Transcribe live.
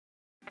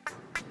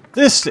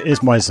This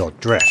is my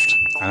ZOHD Drift,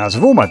 and as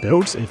with all my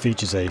builds, it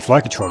features a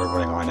flight controller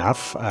running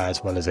INAV,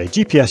 as well as a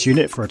GPS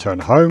unit for return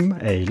home,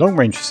 a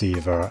long-range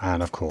receiver,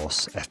 and of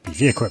course,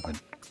 Fpv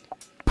equipment.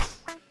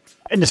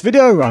 In this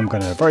video, I'm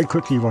going to very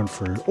quickly run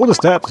through all the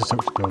steps it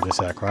took to build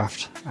this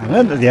aircraft, and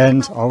then at the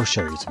end, I'll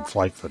show you some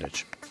flight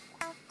footage.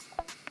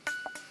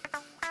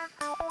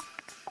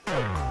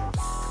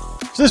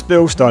 So this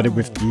build started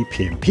with the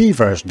P&P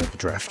version of the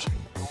Drift.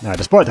 Now,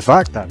 despite the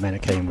fact that meant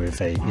it came with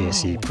a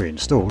ESC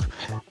pre-installed,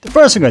 the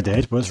first thing I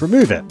did was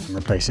remove it and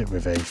replace it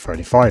with a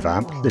 35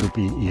 amp little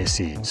B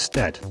ESC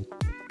instead.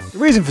 The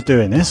reason for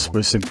doing this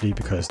was simply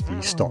because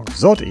the stock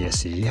ZOHD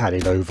ESC had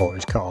a low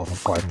voltage cutoff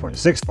of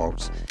 5.6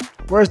 volts,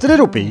 whereas the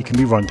little B can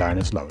be run down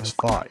as low as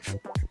 5.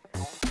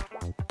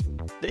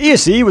 The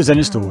ESC was then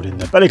installed in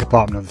the belly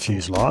compartment of the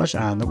fuselage,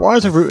 and the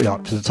wires are routed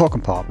up to the top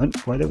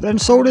compartment, where they were then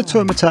soldered to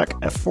a Matec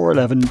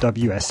F411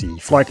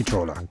 WSE flight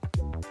controller.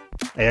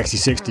 A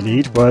XT60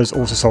 lead was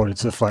also soldered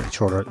to the flight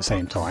controller at the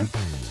same time,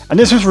 and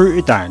this was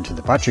routed down to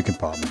the battery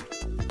compartment.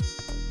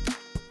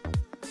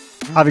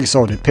 Having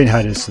soldered pin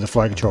headers to the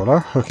flight controller,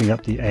 hooking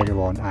up the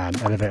aileron and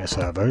elevator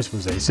servos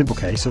was a simple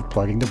case of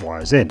plugging the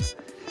wires in.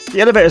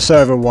 The elevator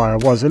servo wire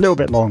was a little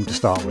bit long to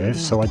start with,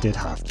 so I did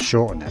have to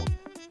shorten it.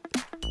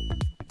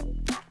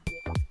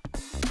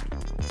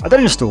 I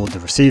then installed the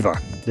receiver.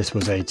 This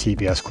was a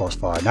TBS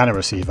Crossfire nano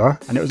receiver,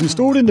 and it was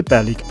installed in the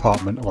belly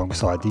compartment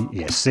alongside the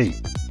ESC.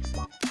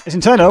 Its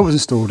antenna was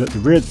installed at the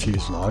rear of the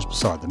fuselage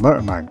beside the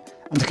motor mount,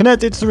 and to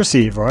connect it to the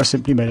receiver I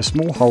simply made a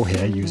small hole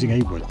here using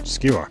a wooden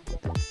skewer.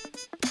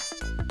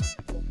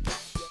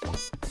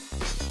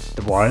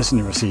 The wires in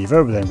the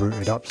receiver were then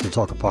routed up to the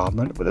top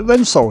compartment, but they were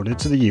then soldered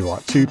to the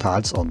UART 2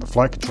 pads on the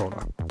flight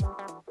controller.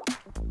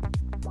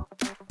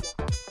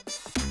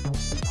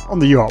 On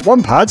the UART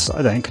 1 pads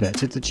I then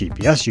connected the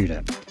GPS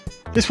unit.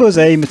 This was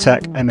a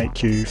Matec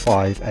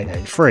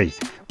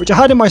M8Q5883, which I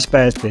had in my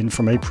spares bin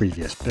from a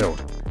previous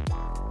build.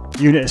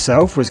 The unit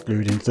itself was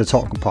glued into the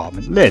top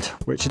compartment lid,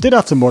 which I did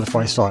have to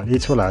modify slightly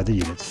to allow the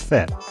unit to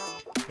fit.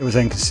 It was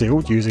then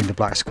concealed using the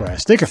black square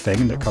sticker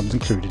thing that comes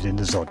included in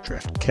the ZOHD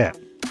Drift kit.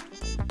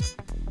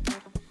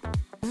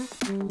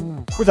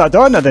 With that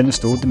done, I then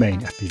installed the main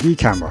Fpv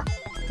camera.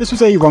 This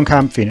was a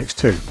Runcam Phoenix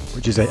 2,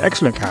 which is an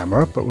excellent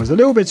camera but was a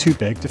little bit too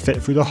big to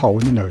fit through the hole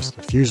in the nose of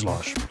the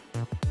fuselage.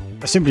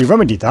 I simply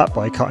remedied that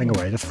by cutting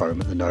away the foam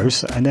at the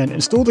nose and then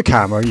installed the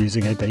camera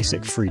using a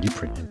basic 3D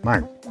printed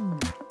mount.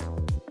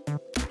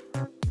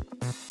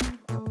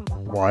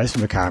 Wires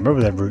from the camera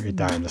were then routed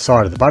down the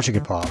side of the battery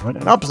compartment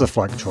and up to the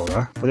flight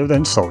controller, where they were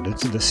then soldered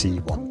to the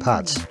C1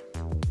 pads.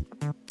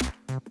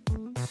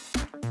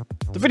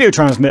 The video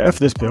transmitter for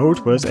this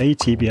build was a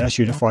TBS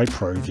Unified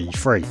Pro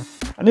V3,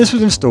 and this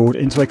was installed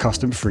into a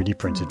custom 3D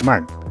printed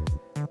mount.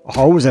 A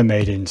hole was then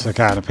made into the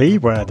canopy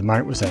where the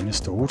mount was then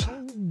installed,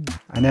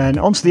 and then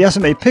onto the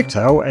SMA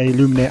pigtail a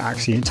Luminaire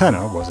Axie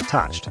antenna was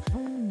attached.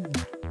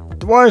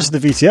 The wires of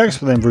the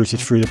VTX were then routed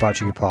through the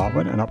battery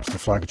compartment and up to the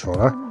flight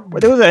controller, where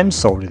they were then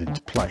soldered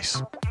into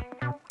place.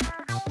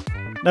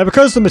 Now,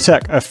 because the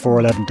Matec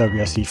F411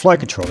 WSE flight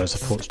controller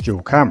supports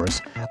dual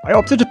cameras, I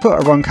opted to put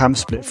a Runcam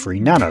Split 3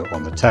 Nano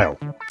on the tail.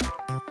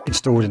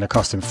 Installed in a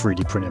custom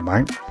 3D printed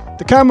mount,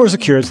 the camera was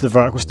secured to the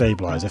vertical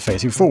stabiliser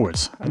facing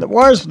forwards, and the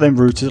wires were then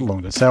routed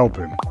along the tail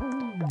boom.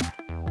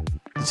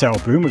 The tail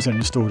boom was then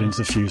installed into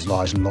the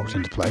fuselage and locked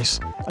into place,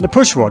 and the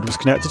push rod was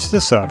connected to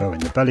the servo in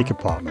the belly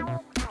compartment.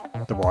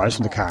 The wires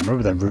from the camera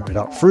were then routed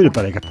up through the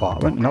belly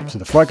compartment and up to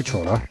the flight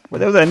controller, where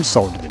they were then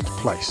soldered into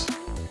place.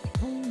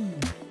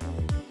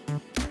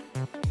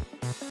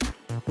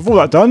 With all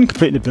that done,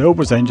 completing the build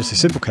was then just a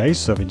simple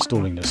case of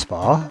installing the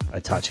spar,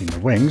 attaching the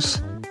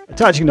wings,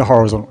 attaching the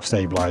horizontal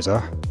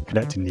stabiliser,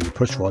 connecting the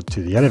push rod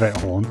to the elevator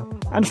horn,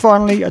 and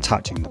finally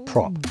attaching the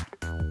prop.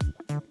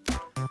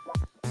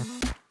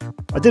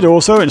 I did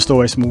also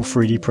install a small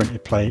 3D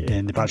printed plate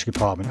in the battery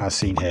compartment as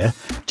seen here,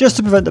 just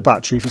to prevent the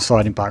battery from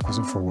sliding backwards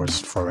and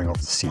forwards, throwing off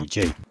the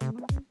CG.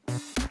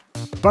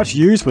 The battery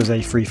used was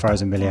a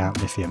 3000 mAh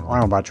lithium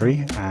ion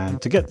battery,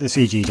 and to get the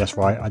CG just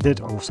right I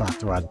did also have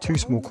to add 2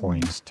 small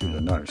coins to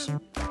the nose.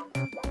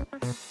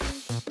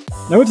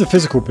 Now, with the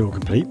physical build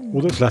complete,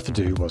 all that was left to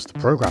do was the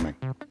programming.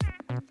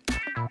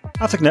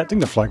 After connecting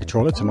the flight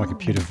controller to my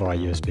computer via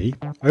USB,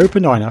 I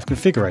opened INAV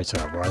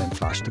Configurator, where I then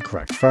flashed the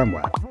correct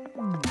firmware.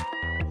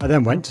 I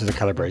then went to the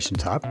calibration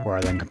tab, where I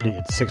then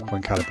completed the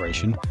 6-point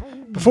calibration,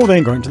 before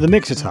then going to the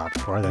mixer tab,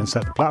 where I then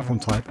set the platform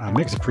type and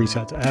mixer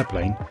preset to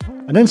airplane,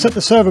 and then set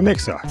the servo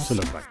mixer to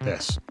look like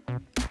this.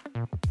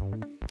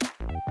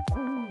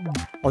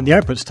 On the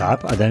outputs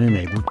tab I then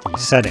enabled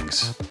these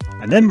settings,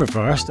 and then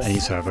reversed any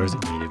servos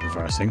that needed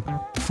reversing,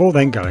 before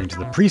then going to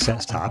the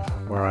presets tab,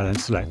 where I then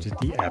selected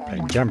the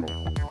airplane general.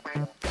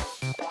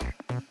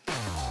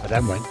 I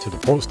then went to the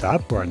ports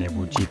tab, where I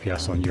enabled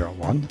GPS on UART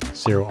 1,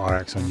 Serial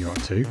RX on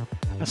UART 2,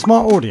 and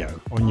Smart Audio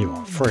on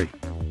UART 3.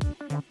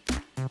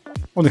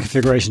 On the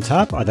configuration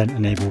tab I then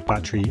enabled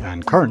battery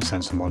and current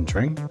sensor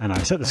monitoring, and I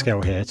set the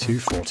scale here to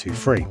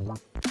 423.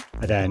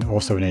 I then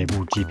also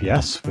enabled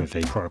GPS with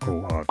a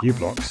protocol of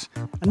U-blocks,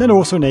 and then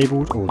also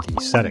enabled all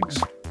these settings.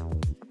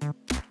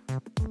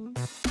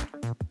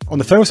 On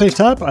the failsafe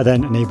tab, I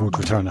then enabled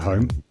return to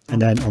home, and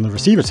then on the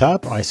receiver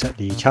tab, I set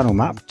the channel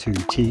map to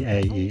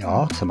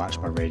TAER to match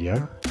my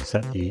radio,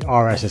 set the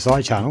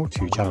RSSI channel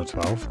to channel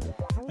 12,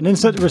 and then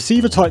set the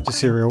receiver type to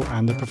serial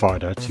and the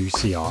provider to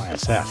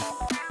CRSF.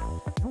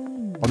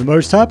 On the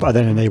modes tab, I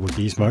then enabled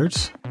these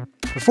modes,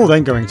 before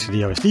then going to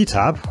the OSD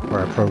tab,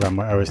 where I programmed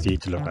my OSD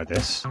to look like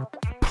this,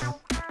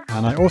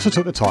 and I also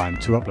took the time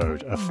to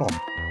upload a FOM.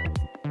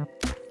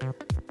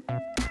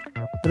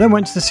 I then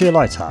went to the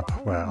CLI tab,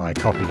 where I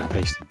copied and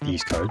pasted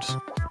these codes,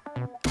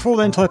 before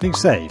then typing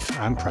save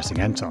and pressing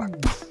enter.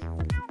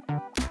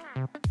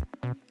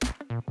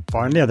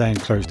 Finally, I then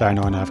closed down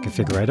INAV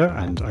configurator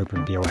and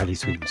opened the ZOHD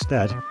suite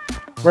instead,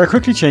 where I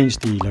quickly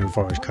changed the low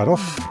voltage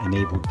cutoff,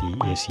 enabled the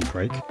ESC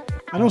brake,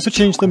 and also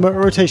changed the motor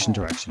rotation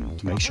direction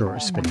to make sure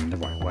it's spinning the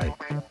right way.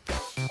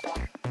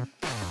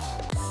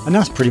 And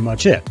that's pretty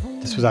much it.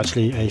 This was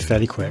actually a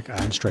fairly quick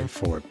and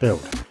straightforward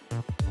build.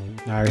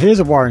 Now here's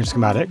a wiring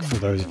schematic for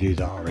those of you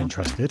that are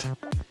interested.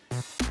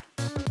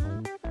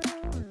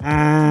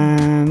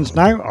 And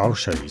now I'll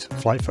show you some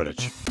flight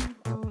footage.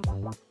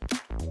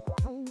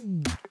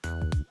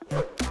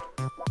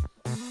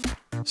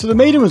 So the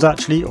maiden was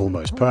actually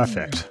almost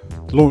perfect.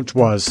 The launch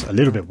was a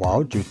little bit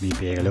wild due to me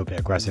being a little bit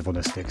aggressive on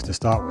the sticks to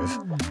start with,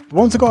 but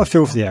once I got a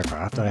feel for the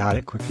aircraft I had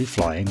it quickly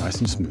flying nice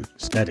and smooth and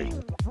steady.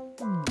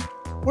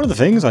 One of the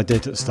things I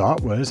did at the start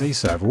was a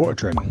servo water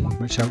trim,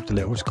 which helped a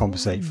little to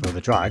compensate for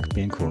the drag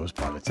being caused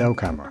by the tail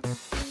camera.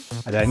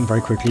 I then very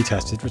quickly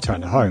tested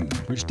return to home,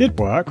 which did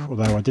work,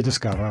 although I did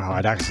discover how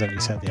I'd accidentally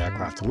set the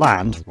aircraft to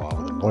land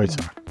rather than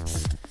loiter.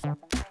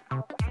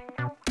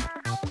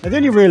 Now, the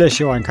only real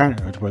issue I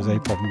encountered was a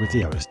problem with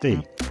the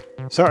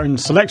OSD. Certain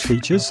select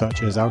features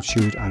such as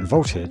altitude and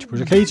voltage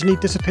would occasionally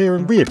disappear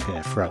and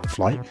reappear throughout the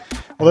flight,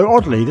 although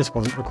oddly this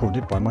wasn't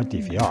recorded by my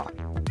DVR.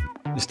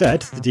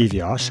 Instead, the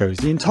DVR shows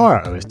the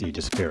entire OSD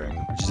disappearing,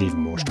 which is even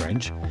more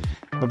strange.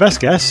 My best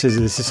guess is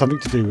this is something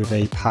to do with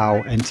a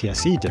PAL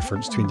NTSC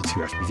difference between the two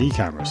Fpv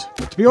cameras,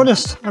 but to be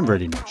honest, I'm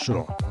really not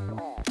sure.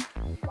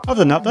 Other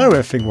than that though,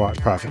 everything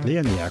worked perfectly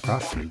and the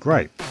aircraft flew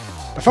great.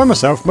 I found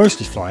myself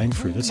mostly flying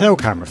through the tail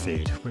camera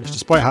feed, which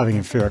despite having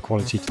inferior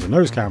quality to the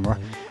nose camera,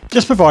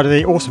 just provided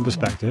an awesome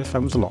perspective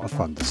and was a lot of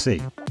fun to see.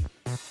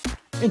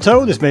 In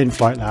total, this maiden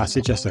flight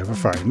lasted just over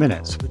 30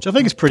 minutes, which I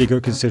think is pretty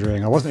good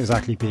considering I wasn't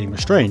exactly being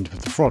restrained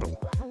with the throttle.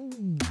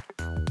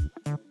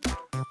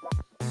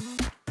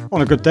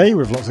 On a good day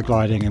with lots of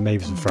gliding and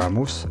maybe some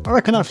thermals, I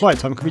reckon that flight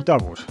time could be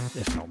doubled,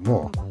 if not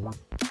more.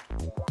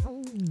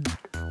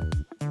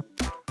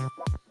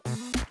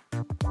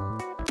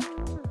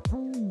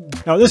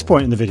 Now at this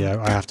point in the video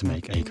I have to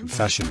make a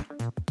confession.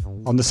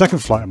 On the second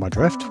flight of my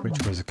drift,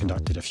 which was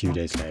conducted a few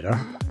days later,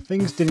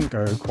 things didn't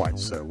go quite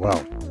so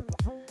well.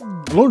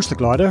 I launched the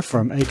glider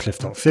from a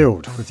cliff-top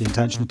field with the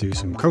intention to do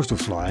some coastal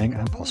flying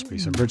and possibly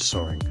some bridge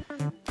soaring.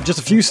 But just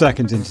a few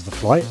seconds into the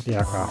flight, the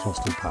aircraft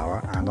lost all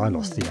power and I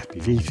lost the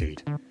Fpv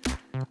feed.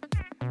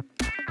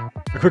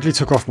 I quickly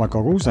took off my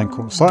goggles and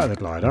caught sight of the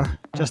glider,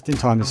 just in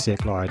time to see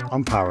it glide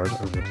unpowered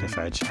over the cliff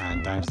edge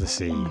and down to the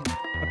sea,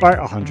 about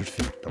 100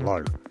 feet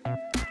below.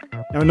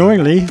 Now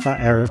annoyingly, that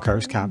area of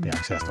coast can't be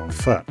accessed on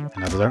foot,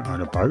 and as I don't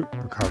own a boat,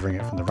 recovering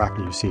it from the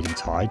rapidly receding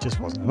tide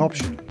just wasn't an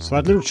option, so I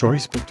had little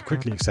choice but to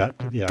quickly accept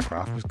that the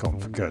aircraft was gone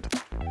for good.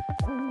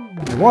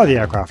 Now, why the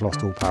aircraft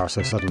lost all power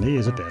so suddenly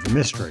is a bit of a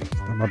mystery,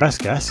 but my best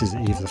guess is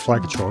that either the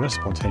flight controller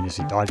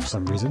spontaneously died for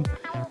some reason,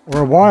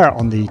 or a wire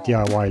on the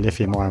DIY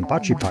lithium-ion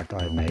battery pack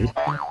that I had made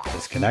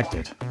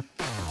disconnected.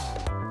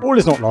 All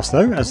is not lost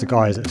though, as the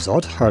guys at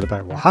ZOHD heard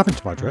about what happened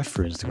to my drift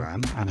through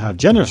Instagram and have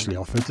generously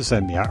offered to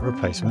send me out a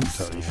replacement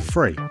totally for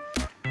free.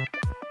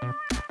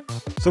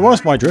 So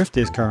whilst my drift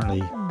is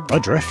currently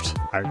adrift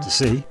out to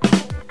sea,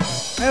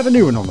 I have a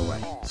new one on the way,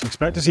 so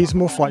expect to see some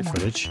more flight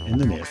footage in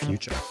the near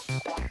future.